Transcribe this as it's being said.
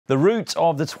The route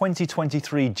of the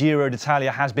 2023 Giro d'Italia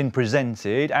has been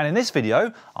presented, and in this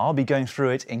video, I'll be going through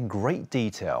it in great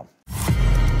detail.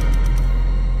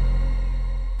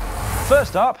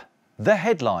 First up, the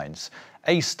headlines.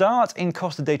 A start in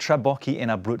Costa dei Trabocchi in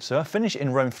Abruzzo, a finish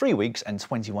in Rome 3 weeks and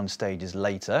 21 stages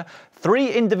later, 3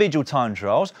 individual time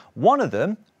trials, one of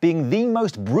them being the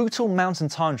most brutal mountain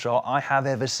time trial I have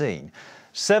ever seen.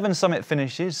 7 summit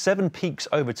finishes, 7 peaks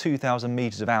over 2,000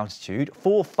 metres of altitude,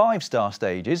 4 5-star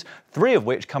stages, 3 of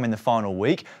which come in the final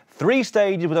week, 3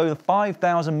 stages with over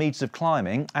 5,000 metres of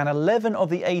climbing, and 11 of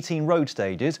the 18 road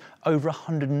stages over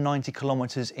 190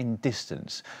 kilometres in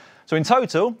distance. So in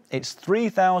total, it's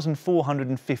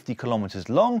 3,450 kilometres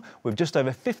long, with just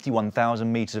over 51,000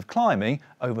 metres of climbing,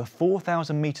 over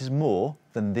 4,000 metres more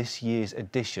than this year's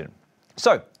edition.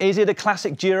 So, is it a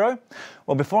classic Giro?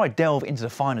 Well, before I delve into the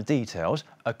finer details,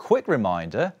 a quick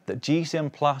reminder that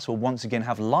GCN Plus will once again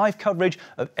have live coverage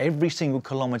of every single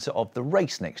kilometre of the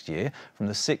race next year, from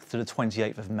the 6th to the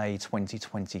 28th of May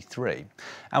 2023.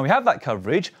 And we have that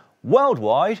coverage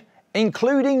worldwide,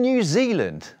 including New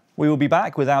Zealand. We will be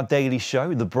back with our daily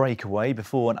show, The Breakaway,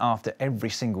 before and after every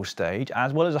single stage,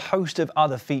 as well as a host of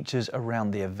other features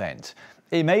around the event.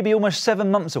 It may be almost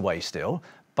 7 months away still,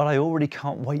 but I already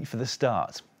can't wait for the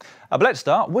start. But let's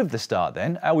start with the start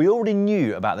then. We already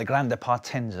knew about the Grande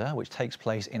Partenza, which takes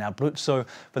place in Abruzzo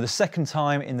for the 2nd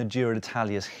time in the Giro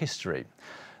d'Italia's history.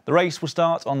 The race will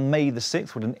start on May the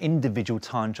 6th with an individual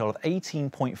time trial of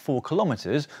 18.4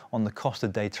 kilometres on the Costa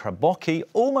dei Trabocchi,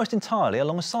 almost entirely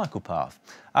along a cycle path.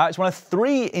 It's one of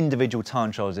 3 individual time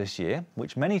trials this year,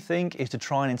 which many think is to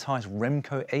try and entice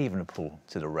Remco Evenepoel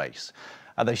to the race.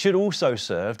 They should also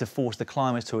serve to force the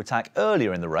climbers to attack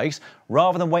earlier in the race,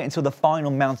 rather than wait until the final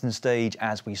mountain stage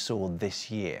as we saw this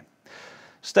year.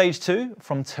 Stage 2,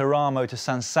 from Teramo to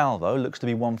San Salvo, looks to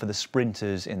be one for the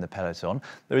sprinters in the peloton.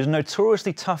 There is a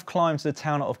notoriously tough climb to the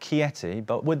town of Chieti,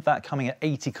 but with that coming at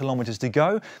 80 kilometres to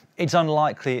go, it's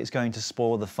unlikely it's going to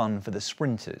spoil the fun for the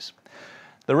sprinters.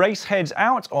 The race heads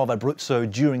out of Abruzzo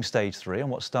during Stage 3 on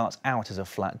what starts out as a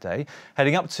flat day,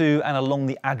 heading up to and along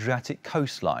the Adriatic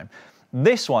coastline.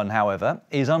 This one, however,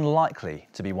 is unlikely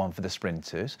to be one for the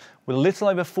sprinters. With a little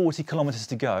over 40 kilometres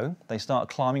to go, they start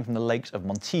climbing from the lakes of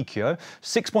Monticchio,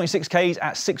 6.6 k's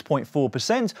at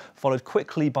 6.4%, followed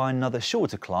quickly by another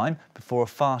shorter climb before a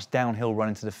fast downhill run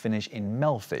into the finish in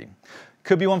Melfi.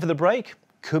 Could be one for the break,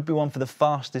 could be one for the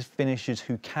fastest finishers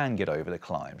who can get over the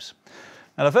climbs.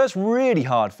 Now, the first really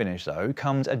hard finish, though,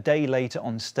 comes a day later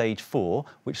on Stage 4,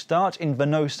 which starts in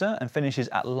Venosa and finishes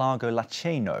at Lago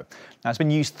Laceno. Now, it's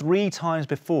been used 3 times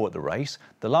before at the race,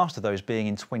 the last of those being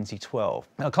in 2012.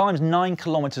 Now, it climbs 9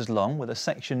 kilometres long, with a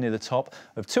section near the top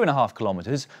of 2.5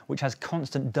 kilometres, which has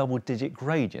constant double-digit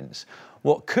gradients.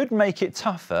 What could make it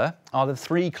tougher are the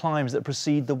 3 climbs that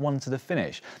precede the one to the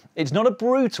finish. It's not a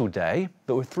brutal day,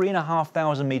 but with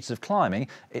 3,500 metres of climbing,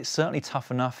 it's certainly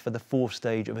tough enough for the 4th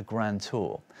stage of a Grand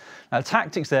Tour. Now, the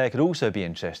tactics there could also be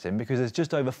interesting because there's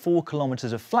just over 4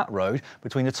 kilometres of flat road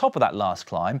between the top of that last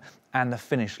climb and the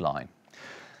finish line.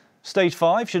 Stage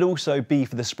 5 should also be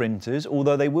for the sprinters,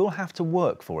 although they will have to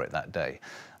work for it that day.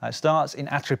 It starts in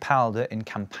Atripalda in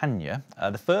Campania.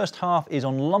 The first half is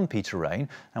on lumpy terrain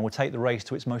and will take the race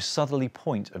to its most southerly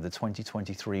point of the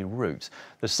 2023 route.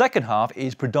 The second half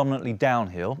is predominantly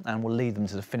downhill and will lead them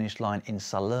to the finish line in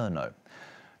Salerno.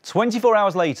 24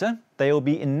 hours later, they will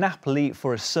be in Napoli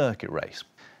for a circuit race.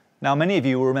 Now, many of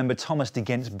you will remember Thomas de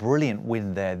Gent's brilliant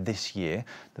win there this year.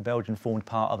 The Belgian formed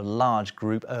part of a large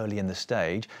group early in the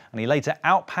stage, and he later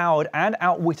outpowered and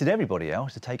outwitted everybody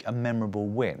else to take a memorable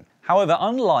win. However,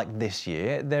 unlike this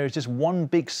year, there is just one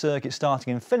big circuit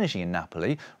starting and finishing in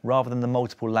Napoli, rather than the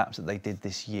multiple laps that they did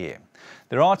this year.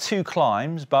 There are 2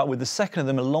 climbs, but with the second of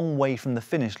them a long way from the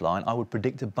finish line, I would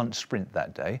predict a bunch sprint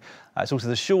that day. It's also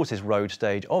the shortest road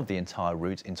stage of the entire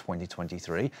route in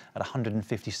 2023 at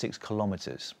 156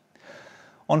 kilometres.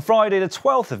 On Friday the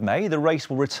 12th of May, the race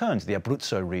will return to the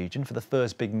Abruzzo region for the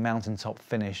first big mountaintop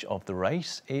finish of the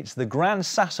race. It's the Gran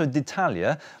Sasso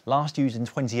d'Italia, last used in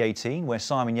 2018, where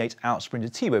Simon Yates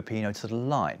outsprinted Thibaut Pinot to the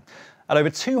line. At over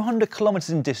 200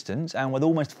 kilometres in distance and with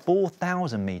almost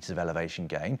 4,000 metres of elevation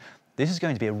gain, this is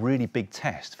going to be a really big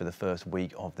test for the first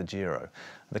week of the Giro.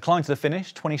 The climb to the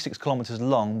finish, 26 kilometres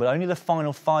long, but only the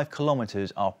final 5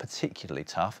 kilometres are particularly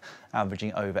tough,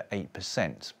 averaging over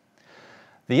 8%.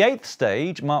 The 8th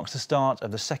stage marks the start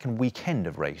of the 2nd weekend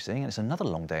of racing, and it's another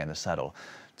long day in the saddle.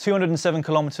 207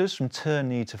 kilometres from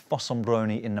Terni to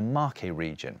Fossombrone in the Marche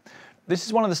region. This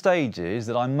is one of the stages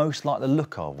that I most like the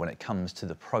look of when it comes to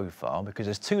the profile, because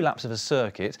there's 2 laps of a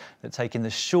circuit that take in the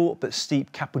short but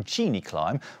steep Cappuccini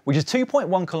climb, which is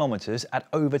 2.1 kilometres at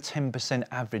over 10%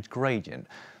 average gradient.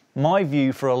 My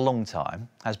view for a long time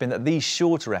has been that these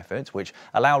shorter efforts, which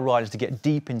allow riders to get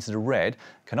deep into the red,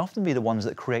 can often be the ones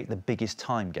that create the biggest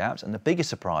time gaps and the biggest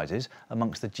surprises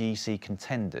amongst the GC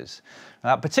contenders.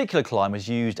 Now, that particular climb was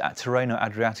used at Terreno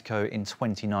Adriatico in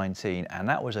 2019, and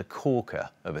that was a corker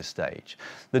of a stage.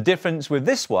 The difference with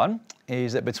this one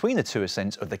is that between the two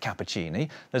ascents of the Cappuccini,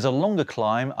 there's a longer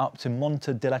climb up to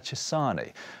Monte della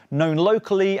Cesana, known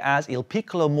locally as Il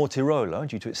Piccolo Mortirolo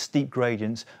due to its steep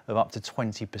gradients of up to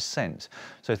 20%.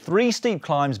 So 3 steep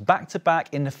climbs back to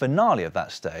back in the finale of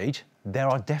that stage. There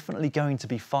are definitely going to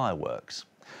be fireworks.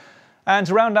 And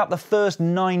to round out the first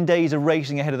 9 days of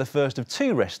racing ahead of the first of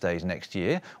 2 rest days next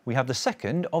year, we have the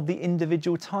second of the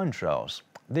individual time trials.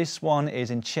 This one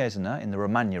is in Cesena in the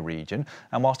Romagna region,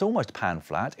 and whilst almost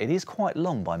pan-flat, it is quite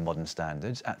long by modern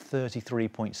standards at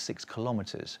 33.6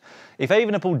 kilometres. If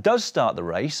Evenepoel does start the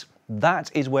race,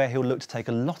 that is where he'll look to take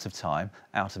a lot of time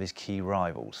out of his key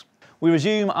rivals. We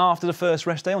resume after the first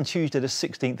rest day on Tuesday the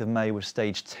 16th of May with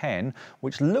stage 10,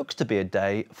 which looks to be a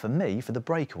day for me for the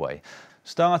breakaway.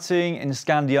 Starting in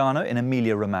Scandiano in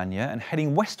Emilia-Romagna and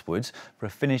heading westwards for a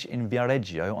finish in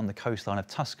Viareggio on the coastline of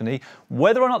Tuscany.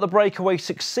 Whether or not the breakaway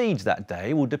succeeds that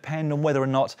day will depend on whether or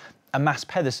not a Mads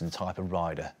Pedersen type of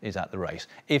rider is at the race.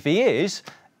 If he is,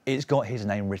 it's got his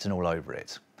name written all over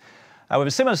it. With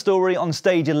a similar story on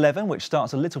stage 11, which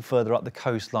starts a little further up the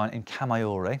coastline in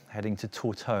Camaiore, heading to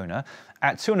Ortona.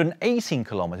 At 218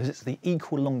 kilometres, it's the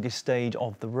equal longest stage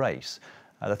of the race.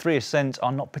 The 3 ascents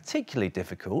are not particularly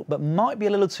difficult, but might be a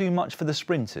little too much for the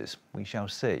sprinters. We shall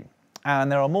see.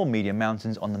 And there are more medium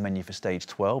mountains on the menu for stage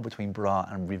 12 between Bra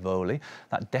and Rivoli.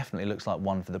 That definitely looks like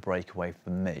one for the breakaway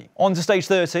for me. On to stage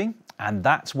 13, and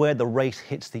that's where the race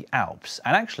hits the Alps,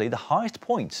 and actually the highest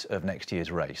point of next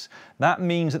year's race. That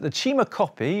means that the Cima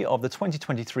copy of the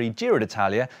 2023 Giro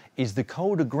d'Italia is the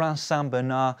Col de Grand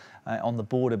Saint-Bernard on the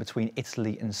border between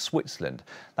Italy and Switzerland.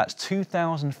 That's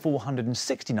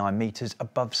 2,469 metres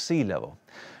above sea level.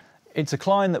 It's a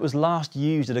climb that was last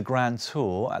used at a Grand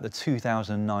Tour at the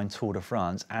 2009 Tour de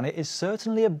France, and it is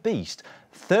certainly a beast.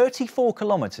 34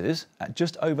 kilometres at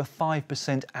just over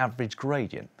 5% average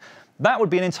gradient. That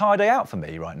would be an entire day out for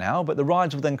me right now, but the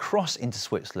rides will then cross into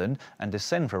Switzerland and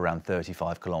descend for around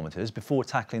 35 kilometres before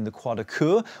tackling the Croix de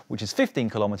Coeur, which is 15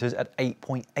 kilometres at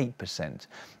 8.8%.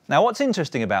 Now, what's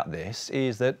interesting about this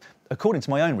is that, according to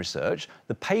my own research,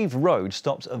 the paved road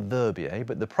stops at Verbier,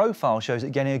 but the profile shows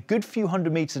it gaining a good few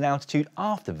hundred metres in altitude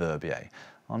after Verbier.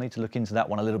 I'll need to look into that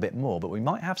one a little bit more, but we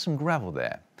might have some gravel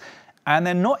there. And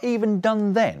they're not even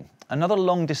done then. Another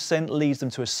long descent leads them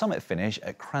to a summit finish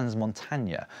at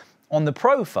Crans-Montagna. On the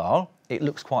profile, it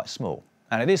looks quite small,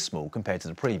 and it is small compared to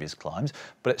the previous climbs,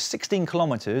 but at 16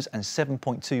 kilometres and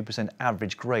 7.2%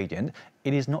 average gradient,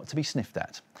 it is not to be sniffed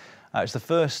at. It's the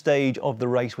first stage of the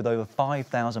race with over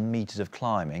 5,000 metres of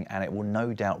climbing, and it will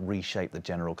no doubt reshape the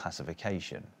general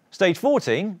classification. Stage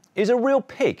 14 is a real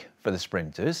pig for the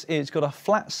sprinters. It's got a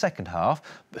flat second half,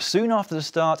 but soon after the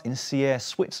start in Sierre,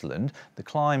 Switzerland, the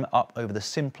climb up over the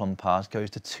Simplon Pass goes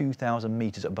to 2,000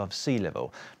 metres above sea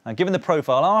level. Now, given the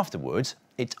profile afterwards,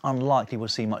 it's unlikely we'll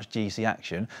see much GC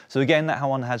action, so again, that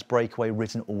one has breakaway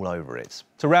written all over it.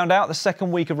 To round out the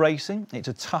second week of racing, it's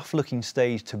a tough-looking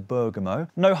stage to Bergamo.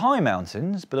 No high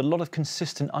mountains, but a lot of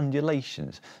consistent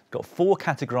undulations. It's got 4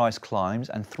 categorised climbs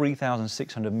and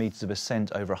 3,600 metres of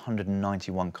ascent over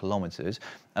 191 kilometres.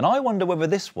 And I wonder whether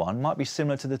this one might be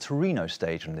similar to the Torino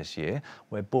stage from this year,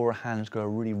 where Bora Hansgrohe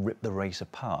really ripped the race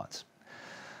apart.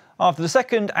 After the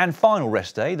second and final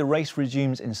rest day, the race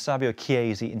resumes in Savio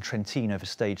Chiesi in Trentino for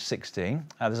stage 16.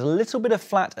 There's a little bit of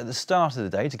flat at the start of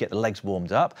the day to get the legs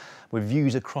warmed up, with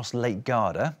views across Lake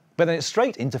Garda, but then it's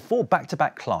straight into 4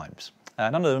 back-to-back climbs.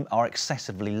 None of them are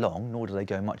excessively long, nor do they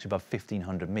go much above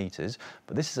 1,500 metres,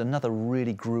 but this is another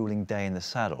really gruelling day in the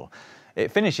saddle.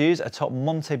 It finishes atop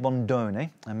Monte Bondone,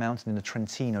 a mountain in the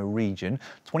Trentino region,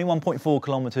 21.4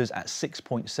 kilometres at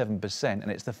 6.7%,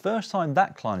 and it's the first time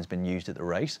that climb has been used at the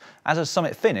race as a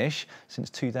summit finish since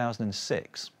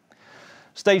 2006.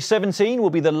 Stage 17 will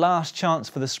be the last chance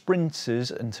for the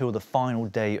sprinters until the final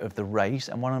day of the race,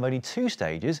 and one of only 2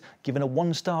 stages given a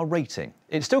 1-star rating.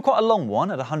 It's still quite a long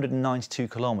one at 192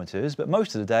 kilometres, but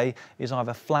most of the day is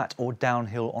either flat or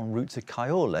downhill en route to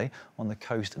Caiole on the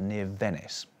coast near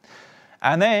Venice.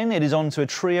 And then it is on to a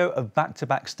trio of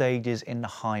back-to-back stages in the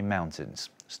high mountains.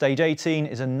 Stage 18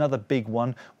 is another big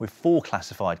one with 4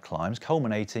 classified climbs,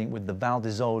 culminating with the Val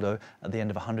d'Isoldo at the end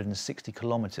of 160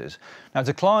 kilometres. Now, it's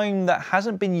a climb that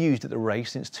hasn't been used at the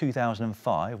race since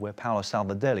 2005, where Paolo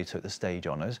Salvadelli took the stage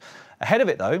honours. Ahead of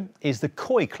it, though, is the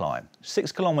Koi climb,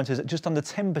 6 kilometres at just under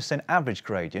 10% average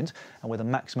gradient and with a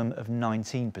maximum of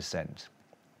 19%.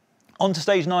 On to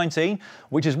stage 19,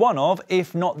 which is one of,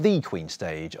 if not the Queen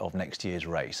stage of next year's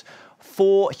race.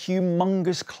 4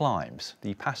 humongous climbs: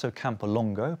 the Passo Campo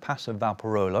Longo, Passo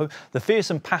Valparolo, the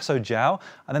fearsome Passo Giao,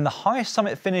 and then the highest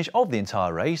summit finish of the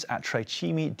entire race at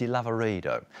Trecimi di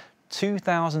Lavaredo.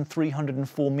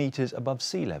 2,304 metres above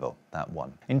sea level, that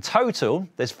one. In total,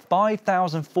 there's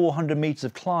 5,400 metres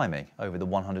of climbing over the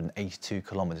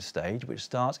 182-kilometre stage, which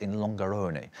starts in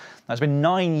Longarone. Now, it's been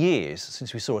 9 years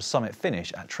since we saw a summit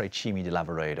finish at Trecimi di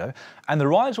Lavaredo, and the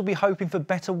riders will be hoping for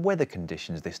better weather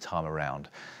conditions this time around.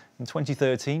 In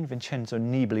 2013, Vincenzo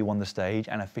Nibali won the stage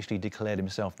and officially declared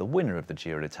himself the winner of the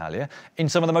Giro d'Italia in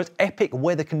some of the most epic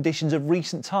weather conditions of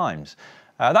recent times.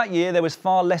 That year, there was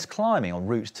far less climbing on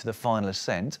routes to the final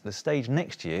ascent. The stage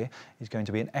next year is going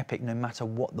to be an epic no matter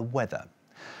what the weather.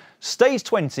 Stage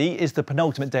 20 is the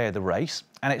penultimate day of the race,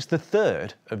 and it's the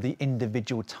third of the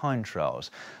individual time trials.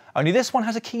 Only this one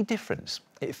has a key difference.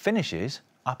 It finishes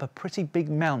up a pretty big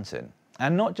mountain.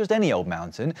 And not just any old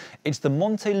mountain, it's the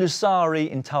Monte Lussari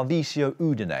in Tarvisio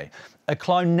Udine, a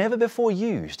climb never before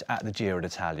used at the Giro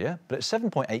d'Italia, but at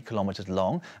 7.8 kilometres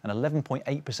long and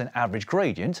 11.8% average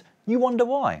gradient, you wonder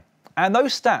why. And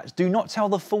those stats do not tell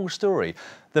the full story.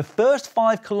 The first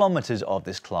 5 kilometres of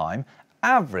this climb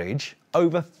average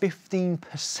over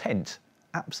 15%.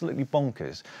 Absolutely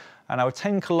bonkers. And our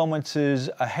 10 kilometres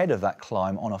ahead of that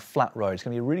climb on a flat road, it's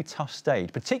going to be a really tough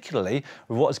stage, particularly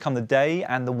with what has come the day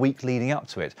and the week leading up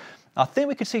to it. I think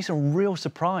we could see some real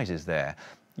surprises there.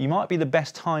 You might be the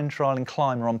best time trialling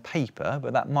climber on paper,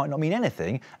 but that might not mean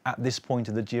anything at this point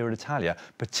of the Giro d'Italia,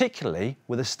 particularly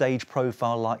with a stage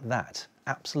profile like that.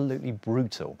 Absolutely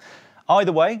brutal.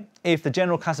 Either way, if the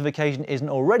general classification isn't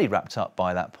already wrapped up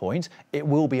by that point, it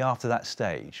will be after that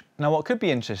stage. Now, what could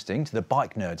be interesting to the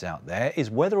bike nerds out there is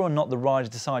whether or not the riders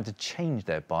decide to change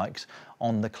their bikes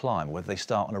on the climb, whether they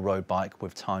start on a road bike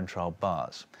with time trial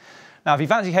bars. Now, if you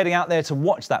fancy heading out there to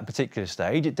watch that particular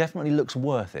stage, it definitely looks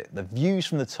worth it. The views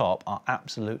from the top are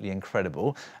absolutely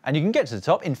incredible, and you can get to the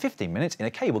top in 15 minutes in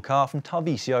a cable car from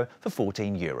Tarvisio for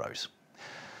 €14.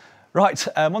 Right,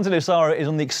 Monte Lussari is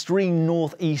on the extreme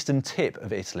northeastern tip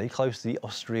of Italy, close to the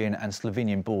Austrian and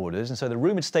Slovenian borders, and so the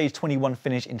rumoured stage 21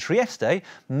 finish in Trieste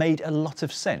made a lot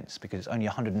of sense because it's only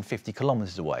 150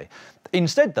 kilometres away.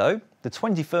 Instead though, the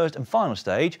 21st and final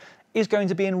stage is going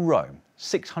to be in Rome,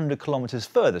 600 kilometres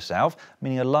further south,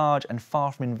 meaning a large and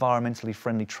far from environmentally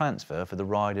friendly transfer for the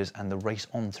riders and the race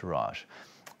entourage.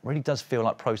 Really does feel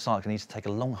like pro cycling needs to take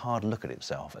a long, hard look at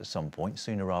itself at some point,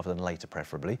 sooner rather than later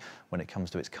preferably, when it comes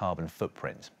to its carbon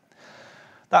footprint.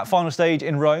 That final stage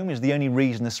in Rome is the only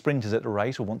reason the sprinters at the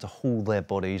race will want to haul their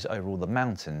bodies over all the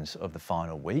mountains of the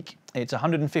final week. It's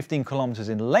 115 kilometres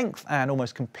in length and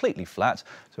almost completely flat,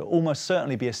 so it'll almost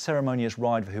certainly be a ceremonious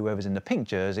ride for whoever's in the pink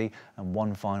jersey and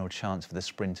one final chance for the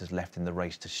sprinters left in the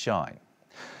race to shine.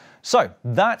 So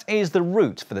that is the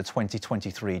route for the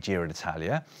 2023 Giro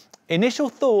d'Italia. Initial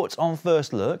thoughts on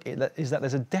first look is that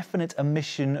there's a definite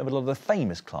omission of a lot of the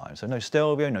famous climbs. So no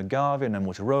Stelvio, no Gavia, no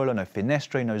Mortirolo, no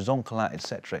Finestre, no Zoncolat,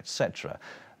 etc, etc.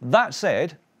 That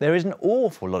said, there is an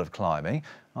awful lot of climbing.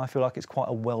 I feel like it's quite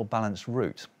a well-balanced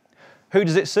route. Who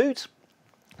does it suit?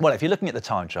 Well, if you're looking at the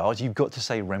time trials, you've got to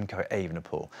say Remco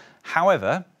Evenepoel.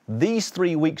 However, these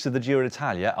 3 weeks of the Giro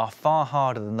d'Italia are far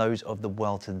harder than those of the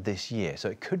Vuelta this year, so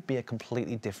it could be a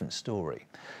completely different story.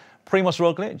 Primoz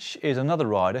Roglic is another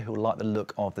rider who will like the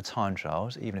look of the time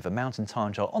trials, even if a mountain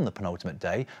time trial on the penultimate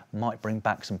day might bring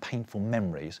back some painful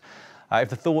memories. If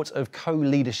the thought of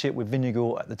co-leadership with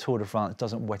Vingegaard at the Tour de France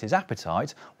doesn't whet his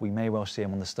appetite, we may well see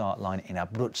him on the start line in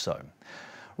Abruzzo.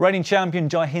 Reigning champion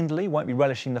Jai Hindley won't be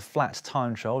relishing the flat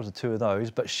time trials, the two of those,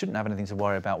 but shouldn't have anything to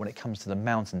worry about when it comes to the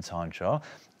mountain time trial.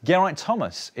 Geraint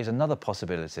Thomas is another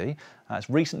possibility.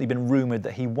 It's recently been rumoured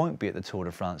that he won't be at the Tour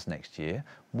de France next year.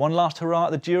 One last hurrah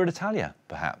at the Giro d'Italia,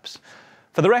 perhaps.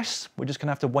 For the rest, we're just going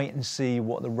to have to wait and see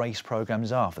what the race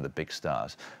programmes are for the big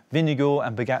stars. Vingegaard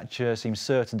and Pogačar seem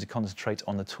certain to concentrate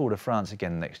on the Tour de France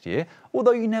again next year,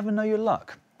 although you never know your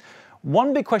luck.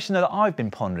 One big question that I've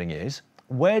been pondering is,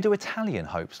 where do Italian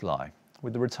hopes lie?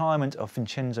 With the retirement of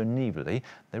Vincenzo Nibali,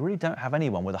 they really don't have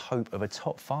anyone with a hope of a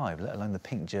top 5, let alone the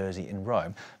pink jersey in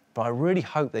Rome. But I really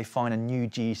hope they find a new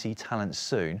GC talent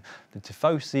soon. The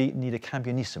Tifosi need a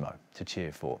campionissimo to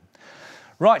cheer for.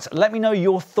 Right, let me know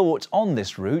your thoughts on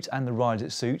this route and the riders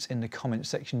it suits in the comment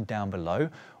section down below.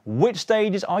 Which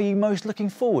stages are you most looking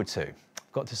forward to?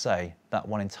 I've got to say, that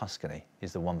one in Tuscany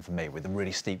is the one for me with the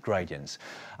really steep gradients.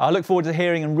 I look forward to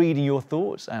hearing and reading your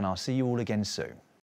thoughts, and I'll see you all again soon.